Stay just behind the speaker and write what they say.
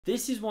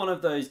This is one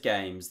of those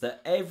games that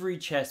every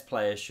chess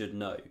player should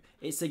know.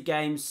 It's a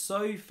game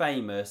so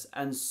famous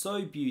and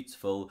so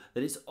beautiful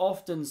that it's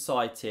often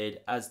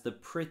cited as the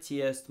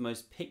prettiest,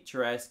 most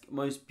picturesque,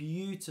 most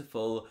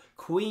beautiful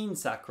queen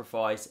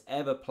sacrifice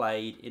ever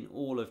played in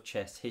all of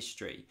chess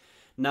history.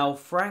 Now,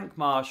 Frank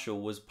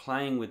Marshall was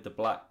playing with the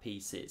black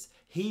pieces.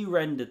 He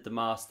rendered the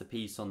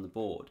masterpiece on the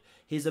board.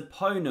 His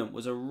opponent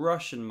was a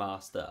Russian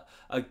master,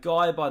 a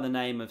guy by the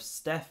name of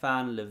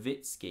Stepan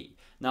Levitsky.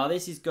 Now,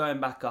 this is going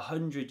back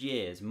 100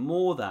 years,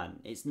 more than.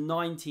 It's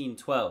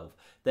 1912.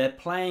 They're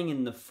playing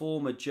in the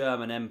former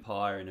German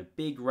Empire in a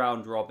big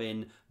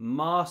round-robin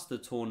master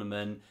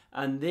tournament,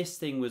 and this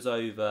thing was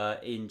over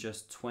in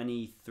just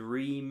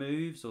 23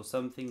 moves or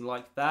something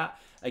like that.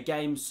 A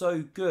game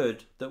so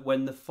good that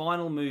when the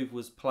final move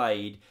was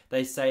played,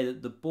 they say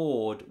that the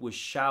board was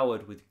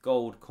showered with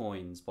gold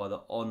coins by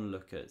the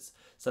onlookers.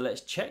 So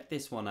let's check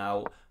this one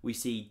out. We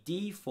see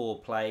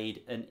d4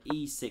 played and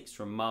e6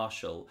 from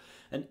Marshall.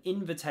 An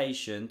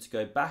invitation to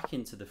go back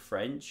into the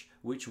French,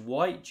 which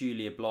white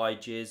duly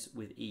obliges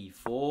with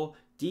e4.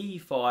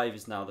 d5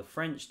 is now the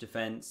French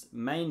defense.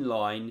 Main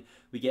line,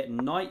 we get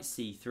knight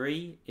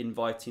c3,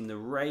 inviting the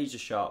razor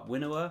sharp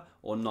winnower,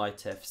 or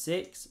knight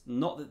f6.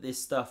 Not that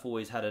this stuff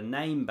always had a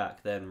name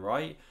back then,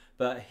 right?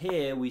 But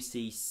here we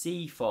see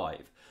c5.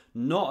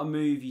 Not a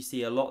move you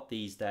see a lot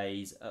these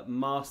days at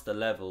master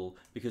level,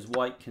 because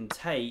white can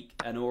take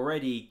and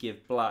already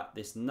give black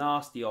this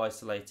nasty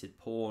isolated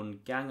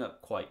pawn gang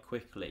up quite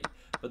quickly.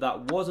 But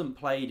that wasn't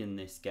played in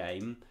this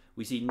game.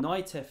 We see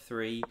knight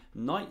f3,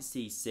 knight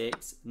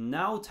c6,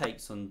 now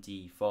takes on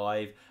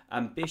d5,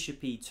 and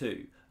bishop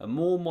e2. A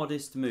more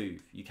modest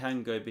move. You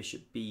can go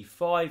bishop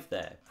b5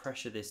 there,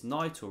 pressure this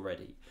knight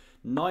already.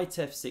 Knight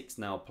f6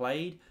 now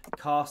played,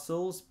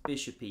 castles,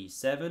 bishop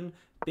e7,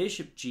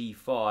 bishop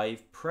g5,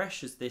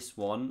 pressures this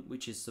one,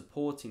 which is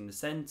supporting the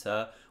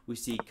center. We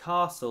see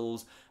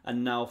castles,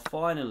 and now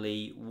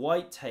finally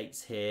white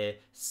takes here,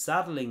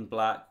 saddling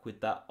black with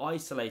that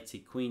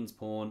isolated queen's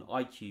pawn,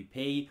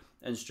 IQP,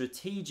 and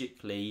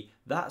strategically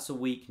that's a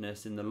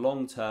weakness in the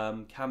long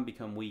term, can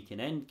become weak in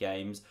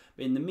endgames,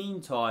 but in the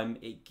meantime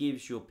it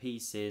gives your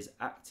pieces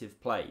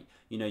active play.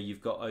 You know,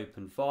 you've got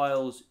open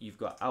files, you've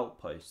got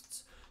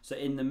outposts. So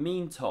in the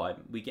meantime,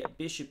 we get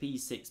bishop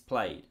e6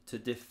 played to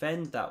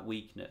defend that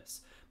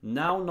weakness.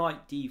 Now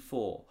knight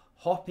d4,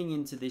 hopping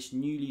into this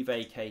newly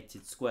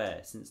vacated square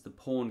since the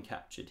pawn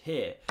captured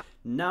here.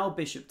 Now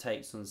bishop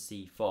takes on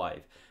c5,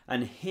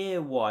 and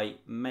here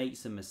white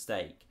makes a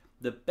mistake.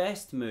 The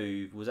best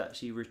move was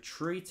actually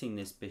retreating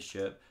this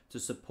bishop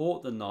to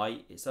support the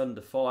knight. It's under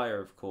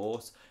fire, of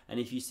course, and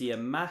if you see a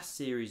mass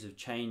series of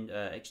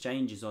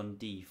exchanges on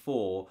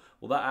d4,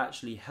 well, that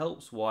actually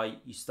helps white.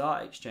 You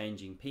start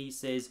exchanging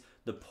pieces,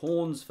 the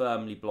pawn's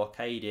firmly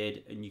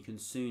blockaded, and you can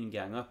soon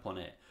gang up on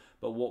it.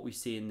 But what we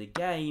see in the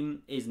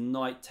game is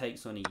knight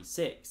takes on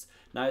e6.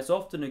 Now, it's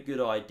often a good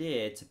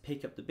idea to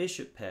pick up the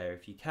bishop pair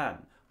if you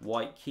can.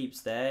 White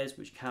keeps theirs,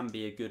 which can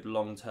be a good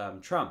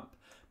long-term trump.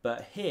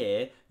 But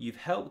here, you've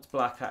helped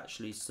black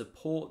actually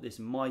support this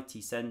mighty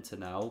centre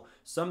now.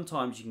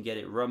 Sometimes you can get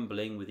it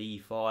rumbling with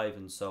e5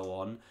 and so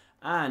on.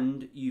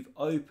 And you've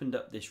opened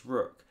up this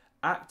rook,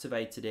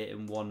 activated it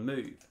in one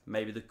move.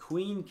 Maybe the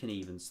queen can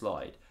even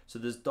slide. So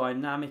there's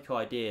dynamic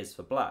ideas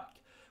for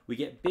black. We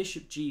get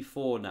bishop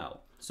g4 now.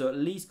 So at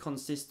least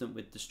consistent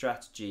with the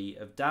strategy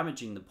of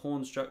damaging the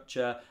pawn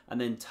structure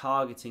and then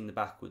targeting the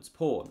backwards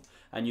pawn.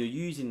 And you're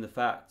using the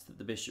fact that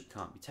the bishop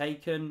can't be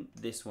taken.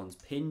 This one's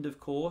pinned, of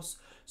course.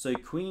 So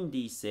queen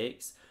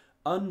d6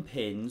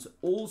 unpins,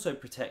 also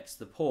protects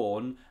the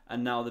pawn,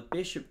 and now the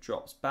bishop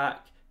drops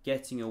back,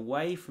 getting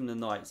away from the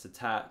knight's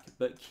attack,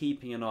 but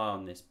keeping an eye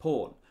on this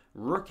pawn.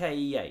 Rook a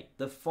e8,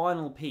 the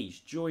final piece,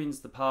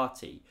 joins the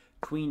party.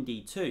 Queen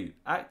d2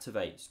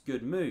 activates,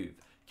 good move,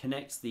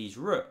 connects these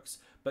rooks,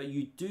 but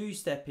you do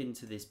step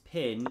into this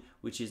pin,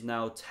 which is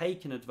now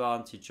taken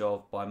advantage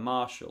of by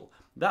Marshall.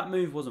 That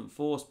move wasn't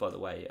forced, by the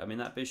way. I mean,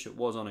 that bishop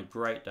was on a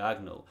great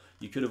diagonal.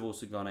 You could have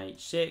also gone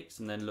h6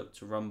 and then looked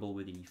to rumble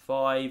with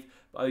e5.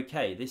 But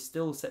okay, this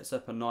still sets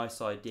up a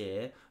nice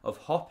idea of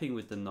hopping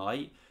with the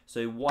knight.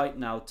 So white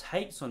now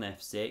takes on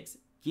f6,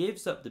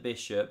 gives up the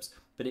bishops,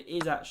 but it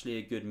is actually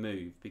a good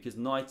move because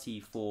knight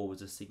e4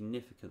 was a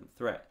significant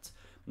threat.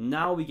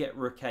 Now we get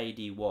rook a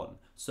d1,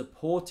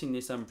 supporting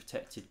this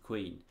unprotected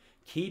queen,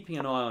 keeping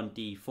an eye on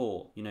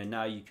d4. You know,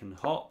 now you can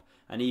hop,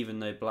 and even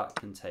though black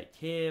can take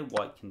here,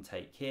 white can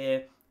take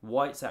here,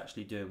 white's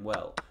actually doing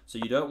well. So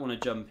you don't want to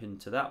jump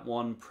into that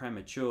one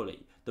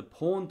prematurely. The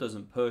pawn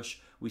doesn't push.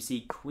 We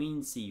see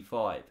queen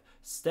c5,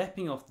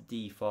 stepping off the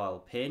d-file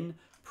pin,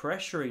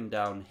 pressuring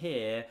down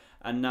here,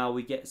 and now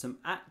we get some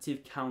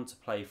active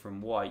counterplay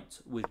from white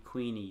with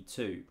queen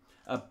e2.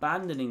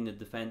 Abandoning the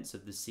defense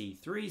of the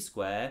c3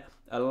 square,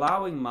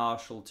 allowing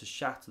Marshall to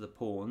shatter the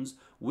pawns,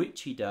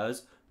 which he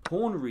does.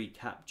 Pawn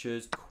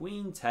recaptures,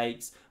 queen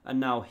takes, and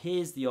now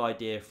here's the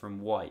idea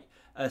from white.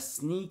 A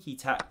sneaky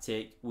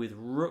tactic with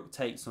rook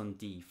takes on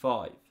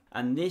d5.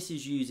 And this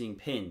is using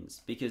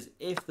pins, because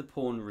if the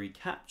pawn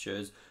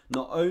recaptures,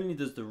 not only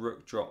does the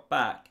rook drop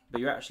back, but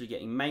you're actually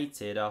getting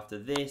mated after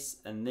this,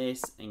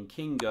 and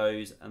king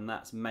goes, and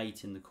that's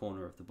mate in the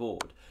corner of the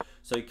board.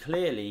 So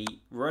clearly,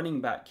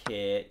 running back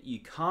here, you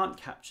can't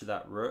capture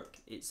that rook,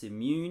 it's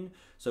immune.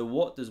 So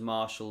what does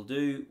Marshall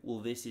do?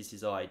 Well, this is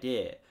his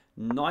idea.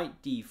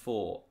 Knight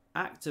d4,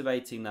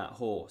 activating that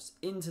horse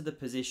into the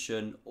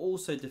position,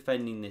 also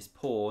defending this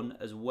pawn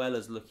as well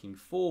as looking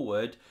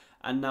forward.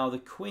 And now the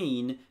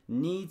queen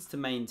needs to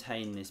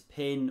maintain this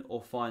pin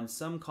or find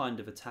some kind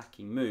of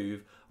attacking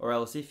move, or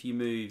else if you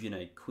move,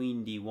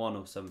 queen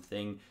d1 or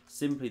something,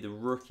 simply the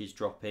rook is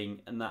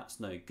dropping, and that's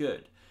no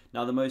good.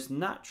 Now the most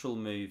natural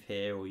move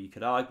here, or you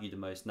could argue the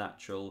most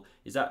natural,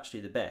 is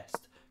actually the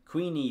best.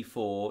 Queen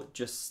e4,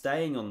 just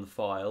staying on the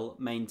file,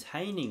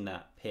 maintaining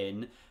that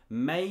pin.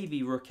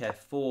 Maybe rook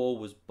f4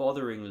 was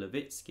bothering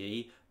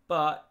Levitsky,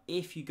 but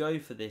if you go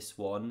for this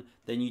one,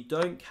 then you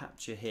don't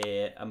capture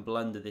here and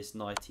blunder this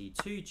knight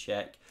e2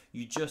 check,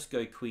 you just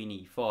go queen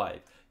e5.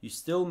 You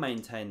still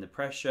maintain the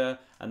pressure,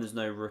 and there's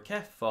no rook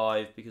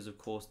f5 because of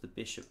course the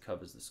bishop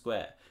covers the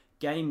square.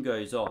 Game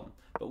goes on,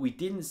 but we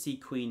didn't see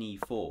queen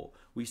e4,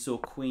 we saw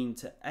queen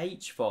to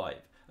h5,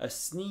 a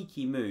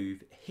sneaky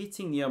move,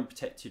 hitting the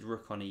unprotected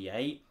rook on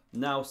e8,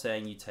 now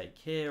saying you take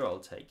here, I'll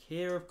take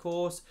here of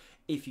course.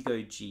 If you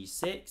go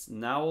g6,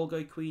 now I'll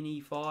go queen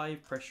e5,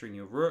 pressuring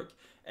your rook,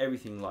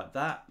 everything like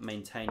that,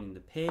 maintaining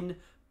the pin.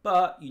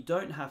 But you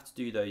don't have to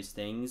do those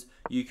things.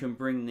 You can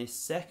bring this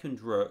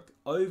second rook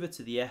over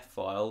to the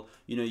f-file.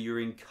 You're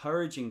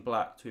encouraging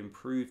black to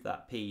improve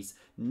that piece.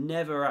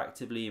 Never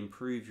actively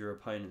improve your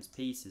opponent's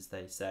piece, as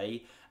they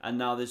say. And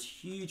now there's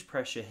huge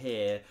pressure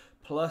here,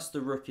 plus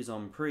the rook is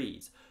on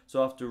prise.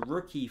 So after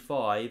rook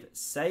e5,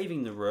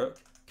 saving the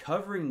rook,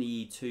 covering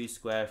the e2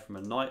 square from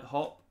a knight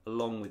hop,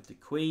 along with the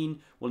queen.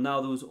 Well, now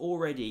there was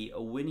already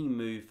a winning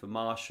move for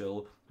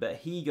Marshall, but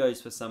he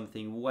goes for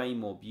something way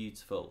more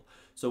beautiful.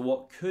 So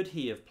what could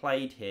he have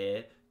played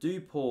here? Do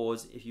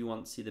pause if you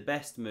want to see the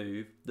best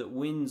move that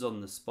wins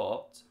on the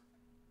spot.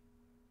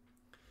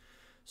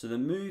 So the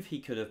move he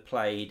could have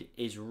played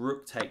is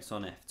rook takes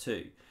on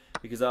f2,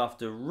 because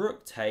after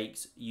rook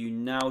takes, you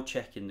now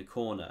check in the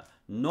corner.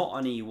 Not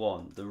on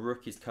e1, the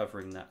rook is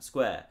covering that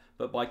square.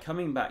 But by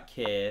coming back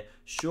here,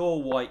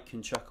 sure, white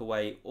can chuck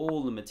away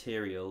all the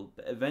material,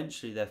 but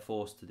eventually they're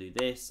forced to do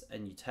this,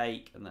 and you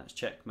take, and that's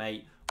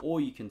checkmate, or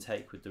you can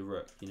take with the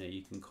rook.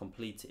 You can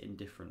complete it in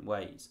different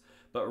ways.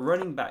 But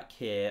running back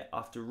here,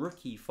 after rook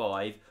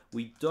e5,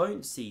 we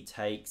don't see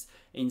takes,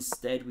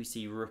 instead we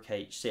see rook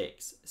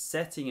h6,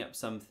 setting up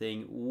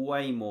something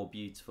way more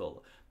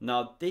beautiful.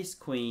 Now this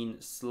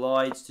queen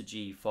slides to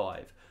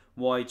g5.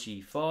 Why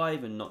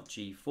g5 and not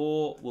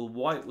g4? Well,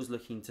 white was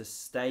looking to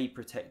stay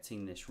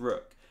protecting this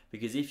rook,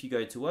 because if you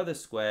go to other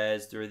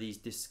squares, there are these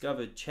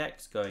discovered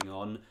checks going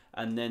on,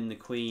 and then the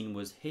queen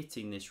was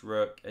hitting this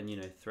rook and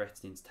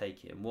threatening to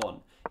take it in one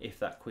if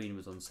that queen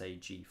was on, say,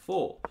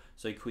 g4.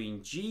 So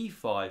queen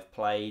g5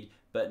 played,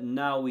 but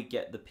now we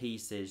get the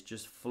pieces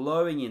just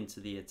flowing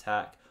into the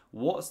attack.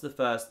 What's the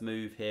first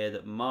move here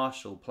that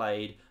Marshall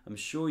played? I'm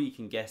sure you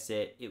can guess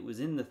it. It was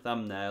in the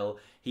thumbnail.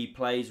 He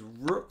plays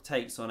rook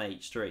takes on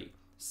h3,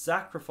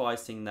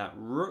 sacrificing that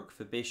rook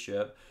for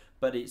bishop,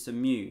 but it's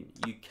immune.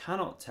 You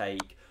cannot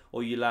take,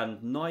 or you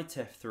land knight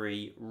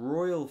f3,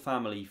 royal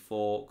family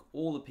fork,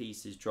 all the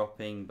pieces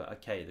dropping, but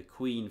okay, the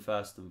queen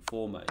first and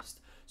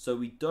foremost. So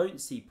we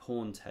don't see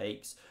pawn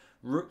takes.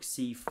 Rook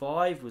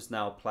c5 was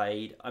now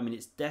played. I mean,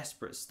 it's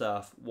desperate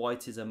stuff.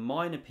 White is a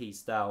minor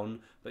piece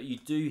down, but you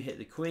do hit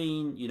the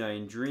queen.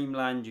 In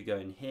dreamland, you're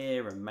going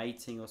here and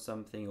mating or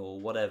something or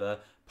whatever,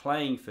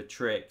 playing for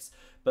tricks.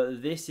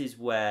 But this is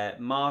where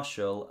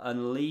Marshall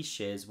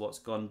unleashes what's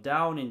gone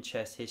down in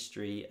chess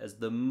history as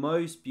the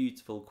most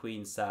beautiful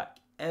queen sack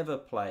ever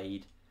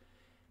played.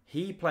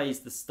 He plays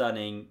the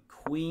stunning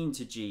queen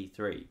to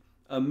g3.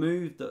 A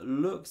move that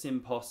looks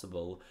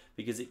impossible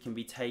because it can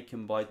be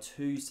taken by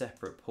two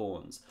separate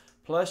pawns.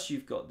 Plus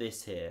you've got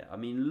this here. I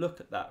mean, look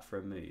at that for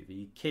a move. Are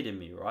you kidding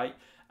me, right?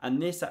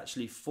 And this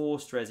actually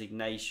forced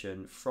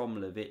resignation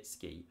from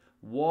Levitsky.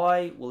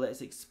 Why? Well,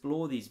 let's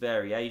explore these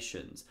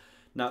variations.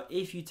 Now,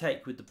 if you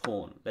take with the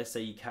pawn, let's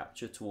say you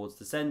capture towards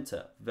the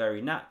center,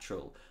 very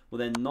natural. Well,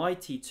 then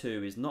knight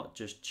e2 is not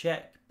just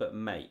check, but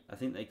mate. I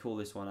think they call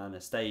this one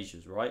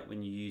Anastasia's, right?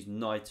 When you use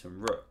knight and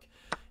rook.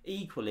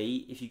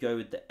 Equally, if you go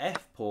with the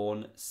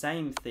f-pawn,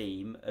 same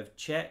theme of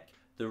check,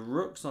 the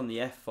rook's on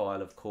the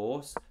f-file of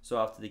course, so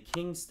after the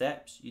king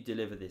steps, you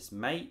deliver this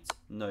mate,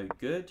 no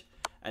good.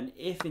 And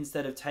if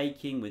instead of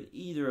taking with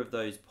either of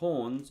those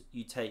pawns,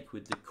 you take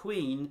with the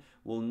queen,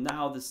 well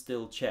now there's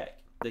still check.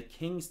 The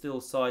king still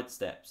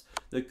sidesteps,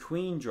 the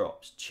queen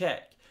drops,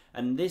 check.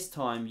 And this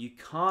time you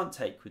can't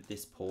take with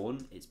this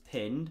pawn, it's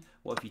pinned.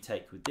 What if you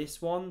take with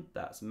this one?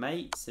 That's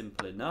mate,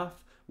 simple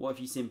enough. What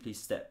if you simply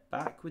step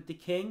back with the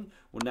king?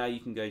 Well, now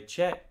you can go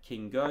check,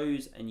 king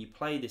goes, and you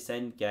play this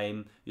end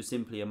game. You're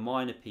simply a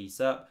minor piece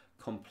up,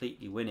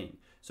 completely winning.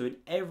 So in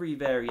every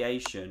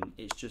variation,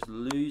 it's just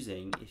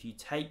losing if you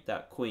take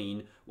that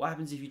queen. What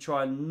happens if you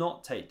try and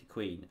not take the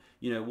queen?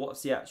 You know,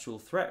 what's the actual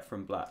threat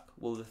from black?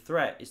 Well, the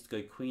threat is to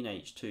go queen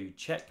h2,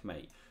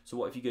 checkmate. So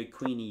what if you go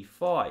queen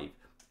e5,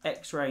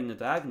 x-raying the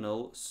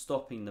diagonal,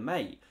 stopping the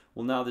mate?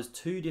 Well, now there's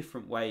two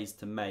different ways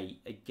to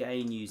mate,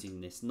 again using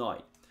this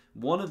knight.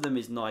 One of them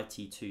is knight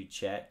e2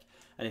 check,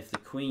 and if the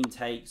queen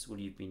takes, well,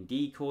 you've been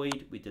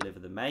decoyed, we deliver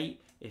the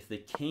mate. If the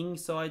king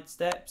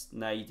sidesteps,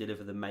 now you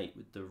deliver the mate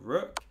with the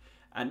rook.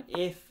 And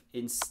if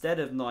instead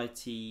of knight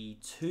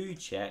e2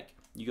 check,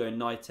 you go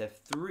knight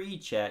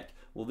f3 check,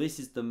 well, this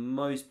is the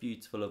most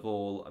beautiful of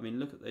all. I mean,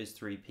 look at those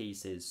three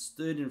pieces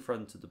stood in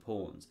front of the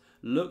pawns.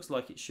 Looks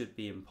like it should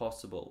be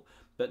impossible.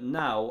 But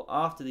now,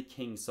 after the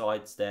king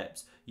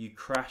sidesteps, you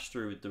crash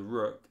through with the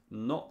rook,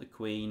 not the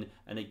queen.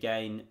 And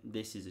again,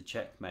 this is a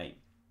checkmate.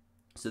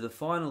 So the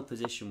final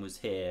position was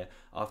here.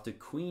 After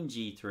queen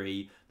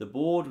g3, the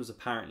board was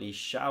apparently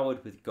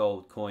showered with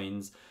gold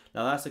coins.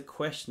 Now that's a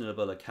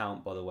questionable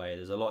account, by the way.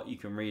 There's a lot you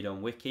can read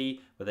on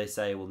Wiki where they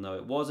say, well, no,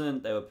 it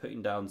wasn't. They were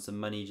putting down some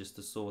money just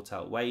to sort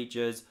out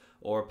wagers.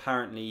 Or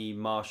apparently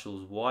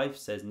Marshall's wife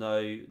says,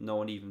 no, no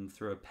one even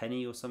threw a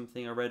penny or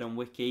something I read on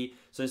Wiki.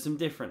 So some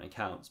different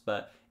accounts.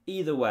 But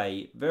either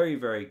way, very,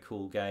 very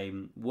cool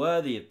game,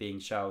 worthy of being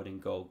showered in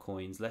gold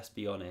coins, let's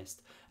be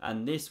honest.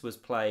 And this was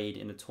played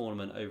in a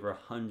tournament over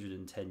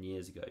 110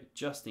 years ago.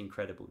 Just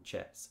incredible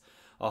chess.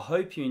 I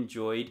hope you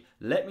enjoyed.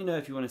 Let me know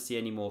if you want to see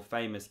any more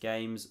famous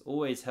games.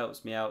 Always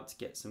helps me out to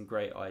get some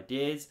great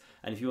ideas.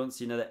 And if you want to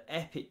see another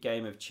epic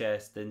game of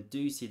chess, then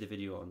do see the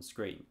video on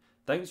screen.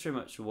 Thanks very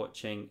much for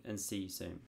watching and see you soon.